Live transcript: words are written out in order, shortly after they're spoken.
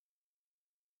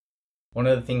One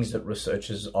of the things that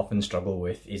researchers often struggle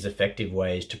with is effective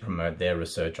ways to promote their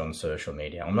research on social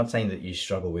media. I'm not saying that you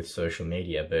struggle with social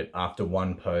media, but after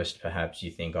one post, perhaps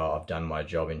you think, oh, I've done my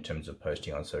job in terms of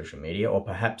posting on social media, or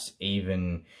perhaps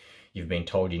even you've been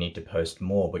told you need to post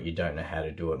more, but you don't know how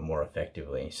to do it more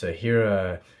effectively. So here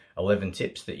are 11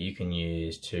 tips that you can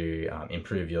use to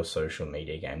improve your social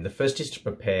media game. The first is to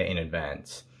prepare in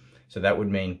advance. So that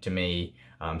would mean to me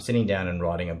sitting down and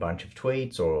writing a bunch of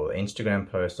tweets or Instagram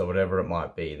posts or whatever it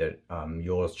might be that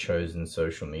your chosen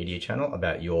social media channel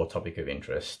about your topic of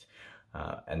interest.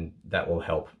 And that will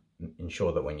help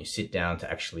ensure that when you sit down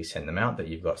to actually send them out, that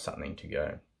you've got something to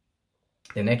go.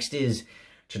 The next is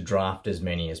to draft as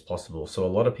many as possible. So a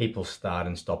lot of people start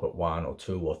and stop at 1 or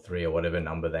 2 or 3 or whatever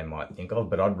number they might think of,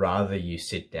 but I'd rather you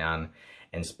sit down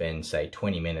and spend, say,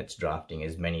 20 minutes drafting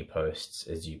as many posts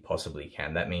as you possibly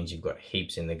can. That means you've got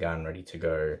heaps in the gun ready to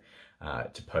go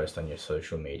to post on your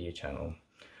social media channel.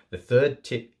 The third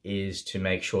tip is to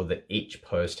make sure that each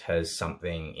post has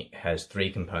something, it has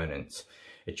 3 components.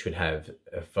 It should have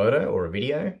a photo or a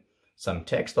video, some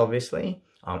text obviously,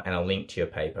 and a link to your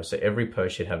paper. So every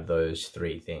post should have those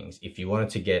 3 things. If you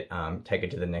wanted to get take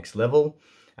it to the next level,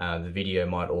 the video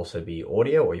might also be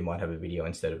audio, or you might have a video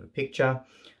instead of a picture,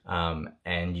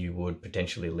 and you would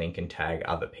potentially link and tag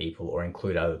other people or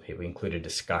include other people, include a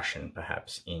discussion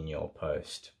perhaps in your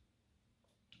post.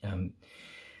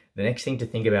 The next thing to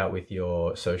think about with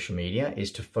your social media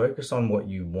is to focus on what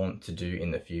you want to do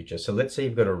in the future. So let's say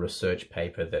you've got a research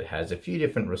paper that has a few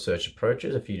different research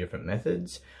approaches, a few different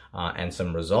methods, and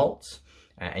some results,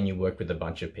 and you work with a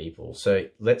bunch of people. So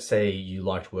let's say you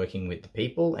liked working with the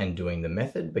people and doing the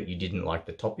method, but you didn't like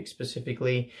the topic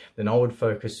specifically, then I would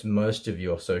focus most of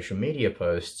your social media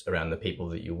posts around the people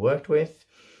that you worked with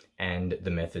and the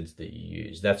methods that you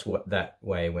use. That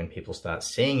way when people start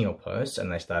seeing your posts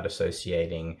and they start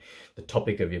associating the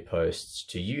topic of your posts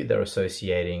to you, they're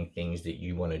associating things that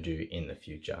you want to do in the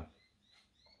future.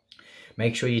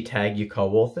 Make sure you tag your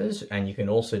co-authors, and you can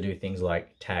also do things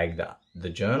like tag the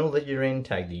journal that you're in,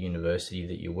 tag the university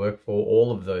that you work for.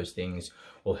 All of those things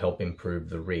will help improve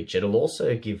the reach. It'll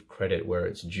also give credit where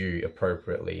it's due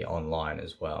appropriately online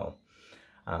as well.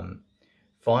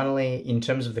 Finally, in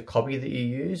terms of the copy that you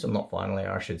use, or not finally,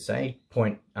 I should say,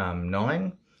 point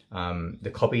 9,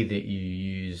 the copy that you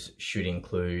use should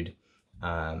include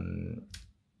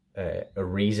a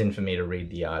reason for me to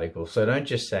read the article. So don't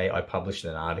just say I published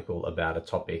an article about a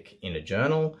topic in a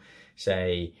journal.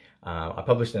 Say I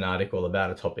published an article about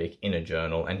a topic in a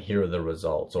journal and here are the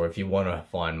results. Or if you want to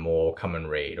find more, come and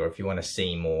read. Or if you want to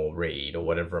see more, read, or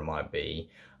whatever it might be.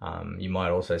 You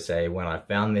might also say, when I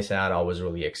found this out, I was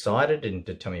really excited, and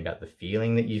to tell me about the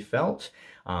feeling that you felt.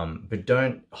 But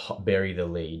don't bury the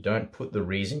lead. Don't put the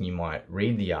reason you might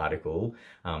read the article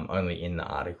only in the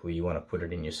article. You want to put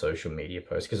it in your social media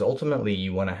post, because ultimately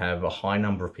you want to have a high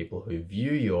number of people who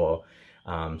view your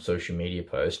social media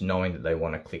post knowing that they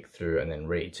want to click through and then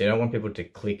read. So you don't want people to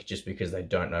click just because they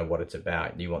don't know what it's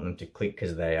about. You want them to click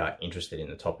because they are interested in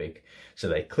the topic. So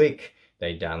they click,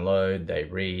 they download, they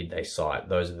read, they cite.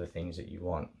 Those are the things that you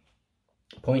want.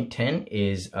 Point 10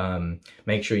 is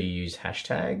make sure you use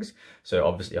hashtags. So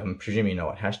obviously, I'm presuming you know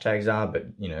what hashtags are, but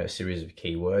you know, a series of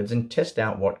keywords, and test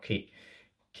out what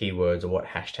keywords or what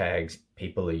hashtags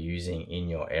people are using in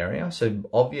your area. So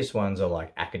obvious ones are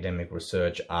like academic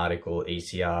research, article,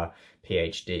 ECR,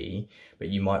 PhD, but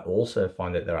you might also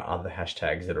find that there are other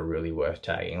hashtags that are really worth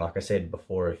tagging. Like I said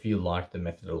before, if you like the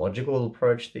methodological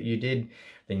approach that you did,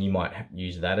 then you might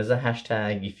use that as a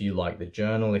hashtag. If you like the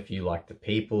journal, if you like the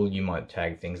people, you might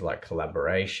tag things like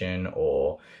collaboration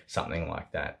or something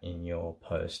like that in your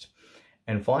post.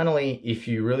 And finally, if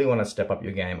you really want to step up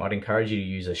your game, I'd encourage you to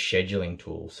use a scheduling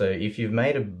tool. So if you've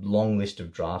made a long list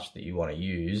of drafts that you want to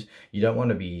use, you don't want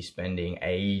to be spending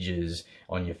ages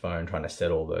on your phone trying to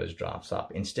set all those drafts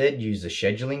up. Instead, use a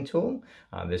scheduling tool.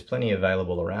 There's plenty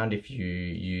available around. If you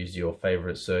use your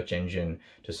favorite search engine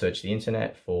to search the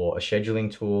internet for a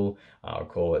scheduling tool, I'll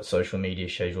call it social media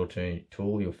schedule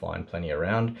tool, you'll find plenty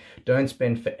around. Don't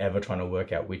spend forever trying to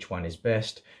work out which one is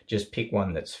best. Just pick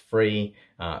one that's free,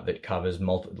 that covers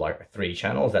like 3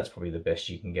 channels. That's probably the best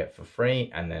you can get for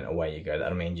free, and then away you go.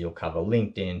 That means you'll cover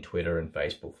LinkedIn, Twitter, and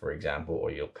Facebook, for example,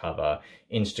 or you'll cover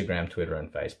Instagram, Twitter,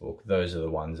 and Facebook. Those are the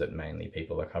ones that mainly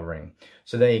people are covering.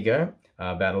 So there you go,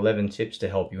 about 11 tips to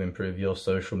help you improve your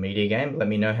social media game. Let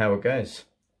me know how it goes.